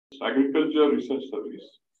Agriculture Research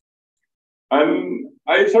Service. And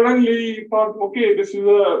I suddenly thought, okay, this is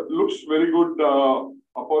looks very good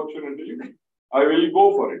opportunity. I will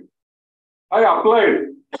go for it. I applied.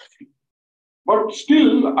 But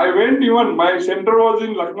still, I went even, my center was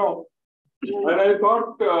in Lucknow. And I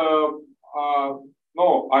thought,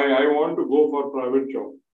 no, I want to go for private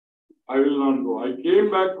job. I will not go. I came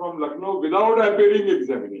back from Lucknow without appearing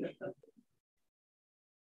examination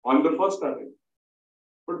on the first attempt.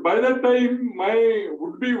 But by that time, my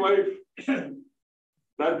would-be wife,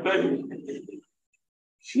 that time,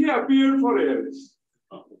 she appeared for ARS.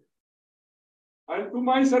 And to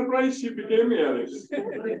my surprise, she became ARS.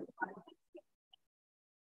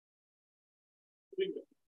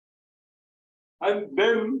 And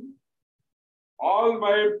then all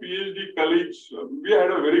my PhD colleagues, we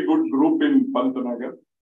had a very good group in Pantanagar.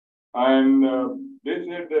 And they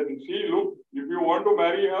said that, see, look, if you want to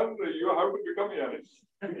marry her, you have to become ARS.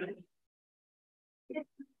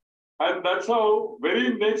 And that's how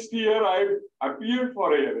very next year I appeared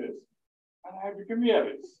for ARS and I became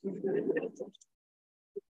ARS.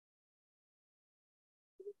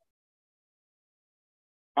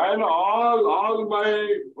 And all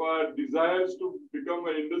my desires to become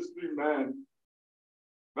an industry man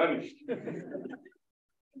vanished.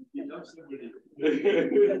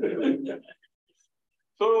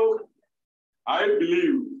 So I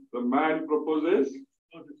believe the man proposes,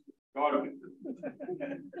 God.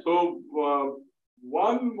 So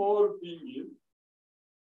one more thing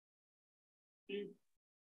is,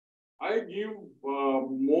 I give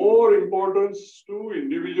more importance to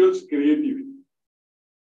individuals' creativity.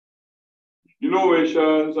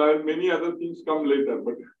 Innovations and many other things come later,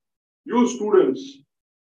 but you students,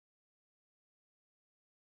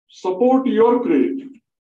 support your creativity.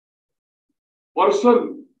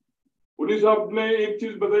 Person, Unis aapne ek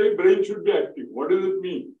cheez batayi, brain should be active. What does it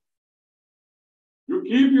mean? You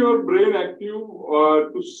keep your brain active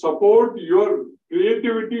to support your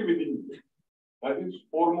creativity within you. That is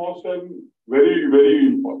foremost and very, very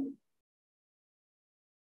important.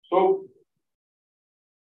 So,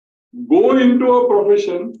 go into a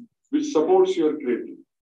profession which supports your creativity.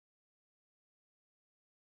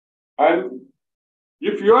 And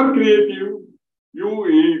if you are creative,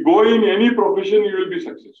 you go in any profession, you will be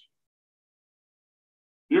successful.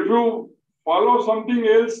 If you follow something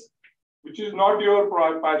else which is not your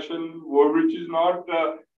passion or which is not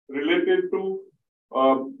related to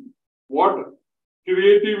what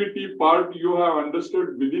creativity part you have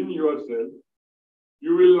understood within yourself,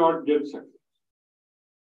 you will not get success.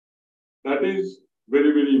 That is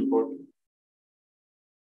very, very important.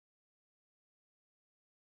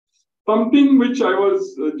 Something which I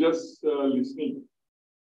was just listening.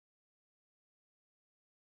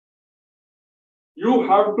 You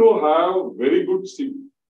have to have very good CV.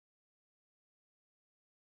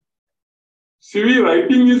 CV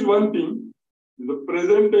writing is one thing, the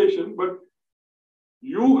presentation, but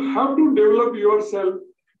you have to develop yourself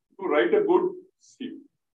to write a good CV.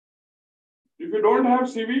 If you don't have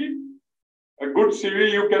CV, a good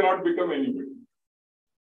CV, you cannot become anybody.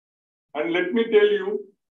 And let me tell you,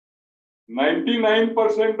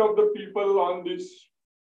 99% of the people on this,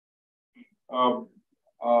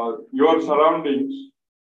 your surroundings,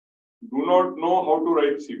 do not know how to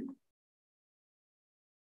write CV.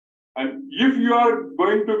 And if you are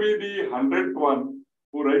going to be the 100th one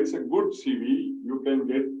who writes a good CV, you can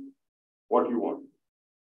get what you want.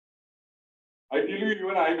 I tell you,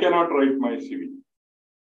 even I cannot write my CV.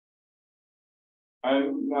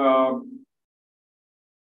 And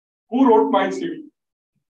who wrote my CV?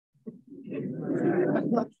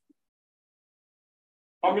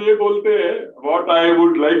 हम ये बोलते हैं, what I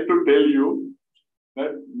would like to tell you,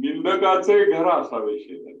 that निंदकाचे घर असावे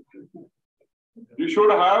शेजारी. You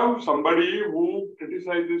should have somebody who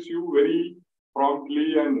criticizes you very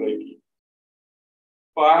promptly and rightly.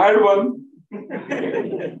 So I had one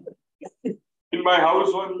in my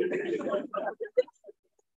house only.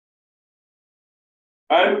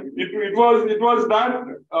 And it was that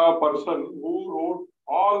person who wrote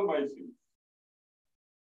all my CV.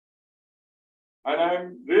 And I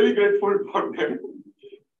am really grateful for them.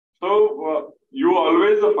 So you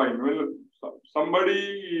always find when somebody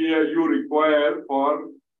you require for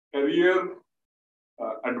career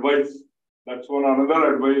advice. That's one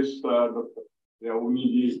another advice Dr.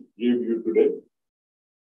 Yauni gave you today.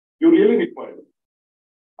 You really require it.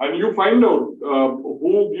 And you find out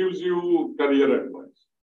who gives you career advice.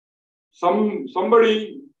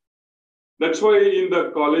 Somebody, that's why in the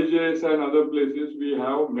colleges and other places we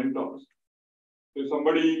have mentors. If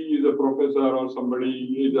somebody is a professor or somebody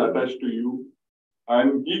is attached to you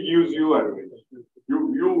and he gives you advice,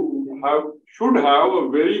 you should have a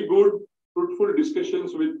very good, fruitful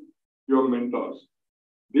discussions with your mentors.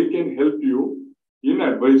 They can help you in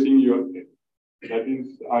advising your kid. That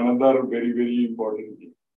is another very, very important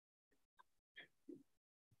thing.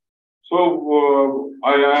 So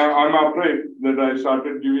I'm afraid that I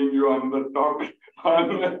started giving you another talk.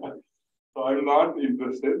 So I'm not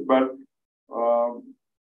interested, but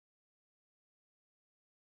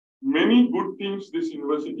many good things this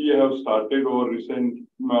university have started over recent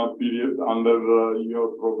period under your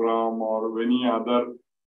program or any other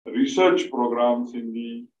research programs in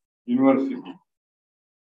the university.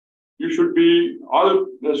 You should be, all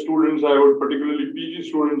the students, I would particularly PG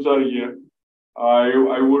students are here.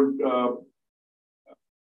 I would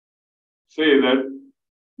say that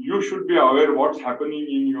you should be aware what's happening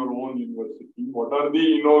in your own university. What are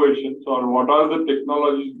the innovations or what are the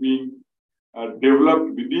technologies being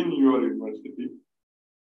developed within your university?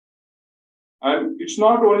 And it's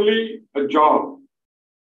not only a job.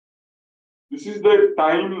 This is the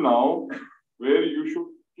time now where you should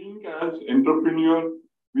think as entrepreneur.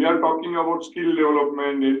 We are talking about skill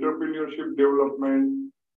development, entrepreneurship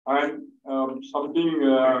development, and something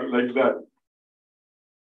like that.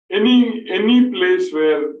 Any place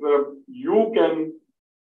where you can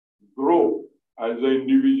grow as an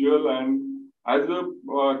individual and as a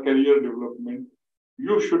career development,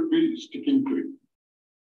 you should be sticking to it.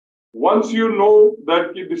 Once you know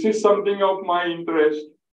that this is something of my interest,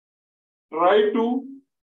 try to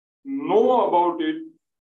know about it.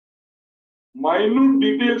 Minute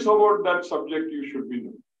details about that subject you should be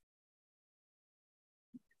knowing.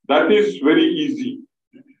 That is very easy.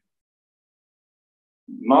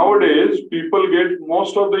 Nowadays, people get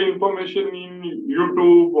most of the information in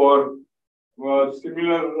YouTube or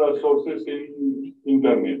similar sources in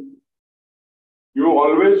internet. You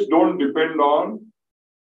always don't depend on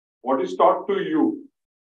what is taught to you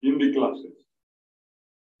in the classes.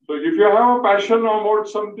 So if you have a passion about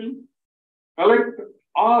something, collect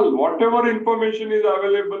whatever information is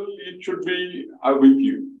available, it should be with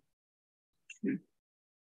you.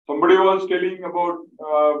 Somebody was telling about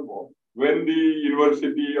when the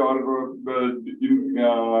university or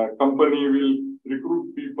the company will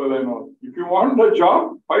recruit people and all. If you want a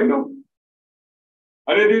job, find out.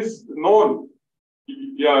 And it is known.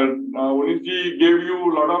 Yeah, Uniji gave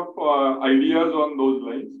you a lot of ideas on those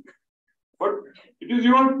lines. But it is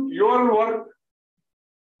your work.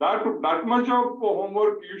 That much of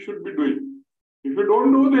homework you should be doing. If you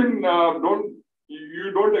don't do, then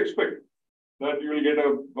you don't expect that you will get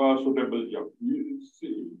a suitable job.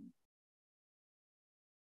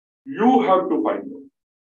 You have to find out.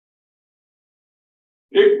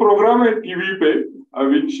 एक program है TV पे,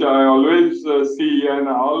 which I always see, and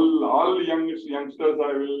all youngsters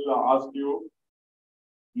I will ask you,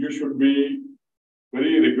 you should be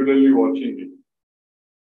very regularly watching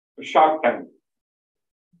it. Shark Tank.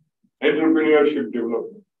 Entrepreneurship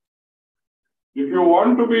development. If you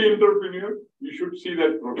want to be entrepreneur, you should see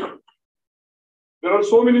that program. There are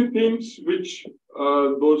so many things which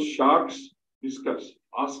those sharks discuss,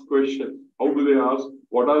 ask questions. How do they ask?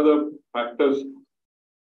 What are the factors?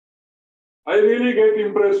 I really get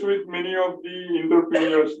impressed with many of the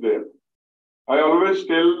entrepreneurs there. I always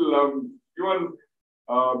tell, even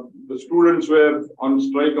the students were on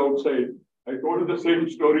strike outside, I told the same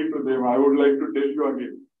story to them. I would like to tell you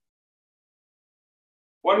again.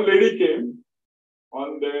 One lady came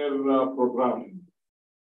on their program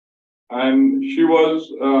and she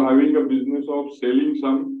was having a business of selling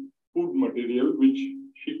some food material which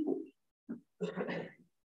she cooks.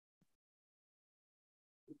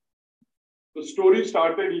 The story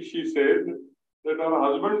started, she said, that her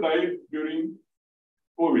husband died during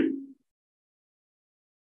COVID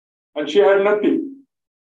and she had nothing.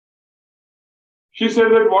 She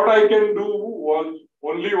said that what I can do was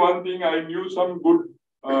only one thing. I knew some good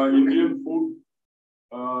Indian food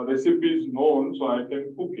recipes known, so I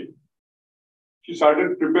can cook it. She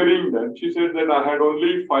started preparing that. She said that I had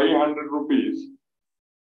only 500 rupees.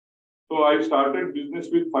 So I started business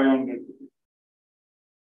with 500 rupees.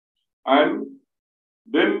 And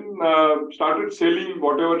then started selling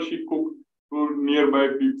whatever she cooked to nearby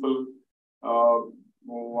people,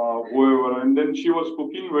 whoever. And then she was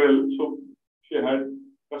cooking well, so she had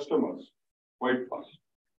customers quite fast.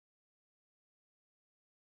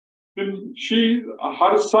 Then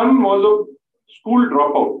her son was a school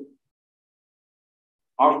dropout.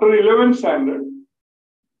 After 11th standard,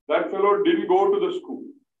 that fellow didn't go to the school.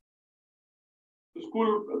 The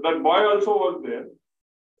school, that boy also was there.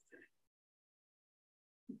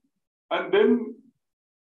 And then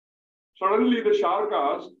suddenly the shark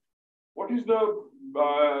asked, what is the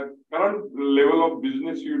current level of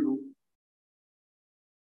business you do?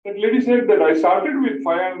 That lady said that I started with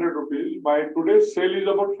 500 rupees. My today's sale is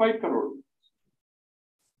about 5 crore.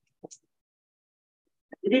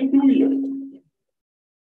 Within 2 years.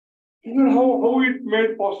 You know how it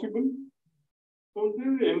made possible? So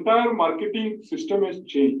the entire marketing system has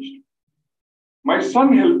changed. My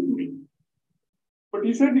son helped me. But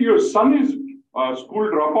he said, your son is a school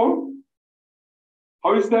dropout.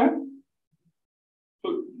 How is that?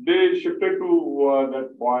 So they shifted to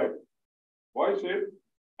that boy. Boy said,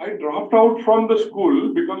 I dropped out from the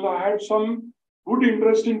school because I had some good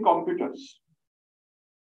interest in computers.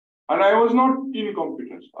 And I was not in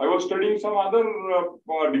computers. I was studying some other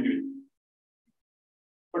degree.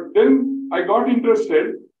 But then I got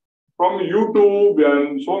interested from YouTube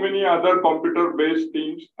and so many other computer-based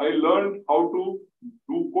things. I learned how to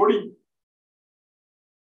do coding.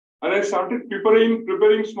 And I started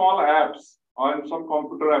preparing small apps on some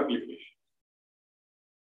computer application.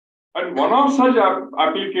 And one of such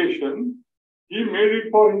applications, he made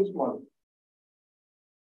it for his mother.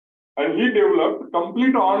 And he developed a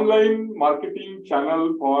complete online marketing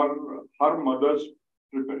channel for her mother's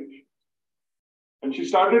preparation. And she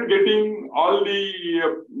started getting all the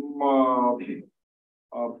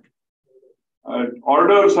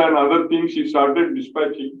orders and other things she started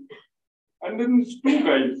dispatching. And then these two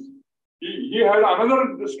guys, he had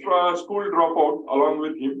another school dropout along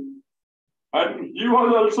with him. And he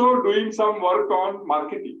was also doing some work on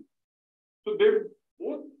marketing. So they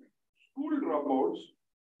both school dropouts,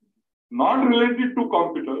 not related to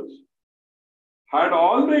computers, had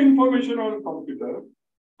all the information on computer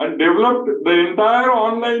and developed the entire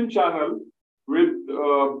online channel with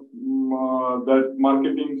that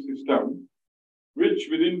marketing system, which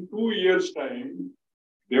within 2 years' time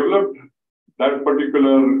developed that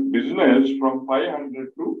particular business from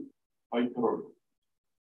 500 to 5 crore.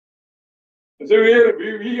 So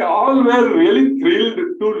we all were really thrilled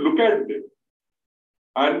to look at it.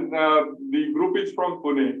 And the group is from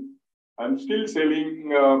Pune and still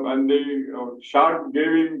selling, and they Shark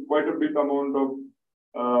gave him quite a bit amount of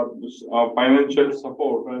financial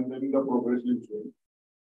support, and then the progress is going.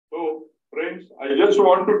 So, friends, I just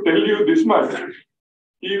want to tell you this much: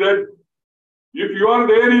 see that if you are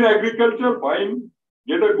there in agriculture, fine,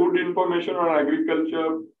 get a good information on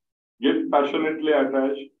agriculture, get passionately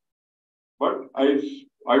attached. But I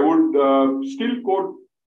would still quote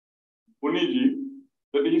Puniji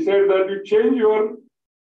that he said that you change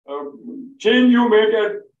you make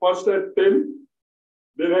at first at 10,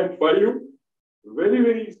 then at 5, very,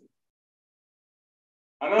 very easy.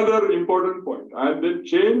 Another important point, and then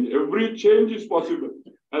every change is possible.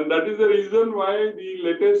 And that is the reason why the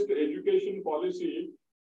latest education policy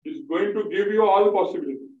is going to give you all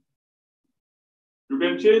possibilities. You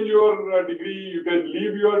can change your degree, you can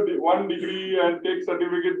leave your one degree and take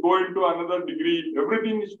certificate, go into another degree.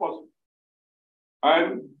 Everything is possible.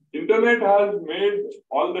 And internet has made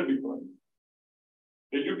all the difference.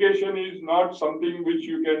 Education is not something which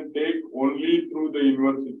you can take only through the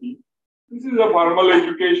university. This is a formal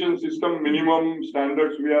education system, minimum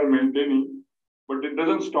standards we are maintaining, but it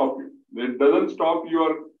doesn't stop you. It doesn't stop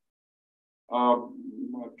your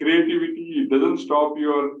creativity. It doesn't stop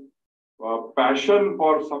your passion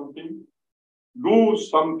for something. Do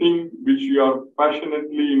something which you are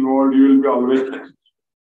passionately involved, you will be always successful.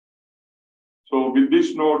 So with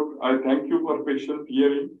this note, I thank you for patient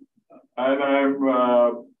hearing, and I am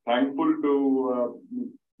thankful to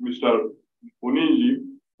Mr. Puniji,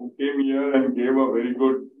 who came here and gave a very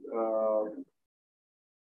good,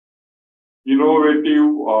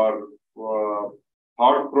 innovative or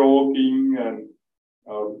thought-provoking and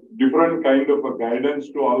different kind of a guidance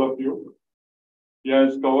to all of you. He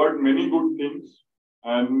has covered many good things,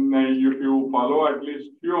 and if you follow at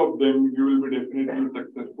least few of them, you will be definitely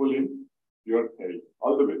successful in your career.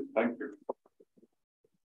 All the best. Thank you.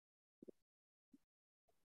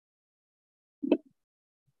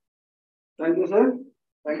 Thank you, sir.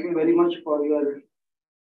 Thank you very much for your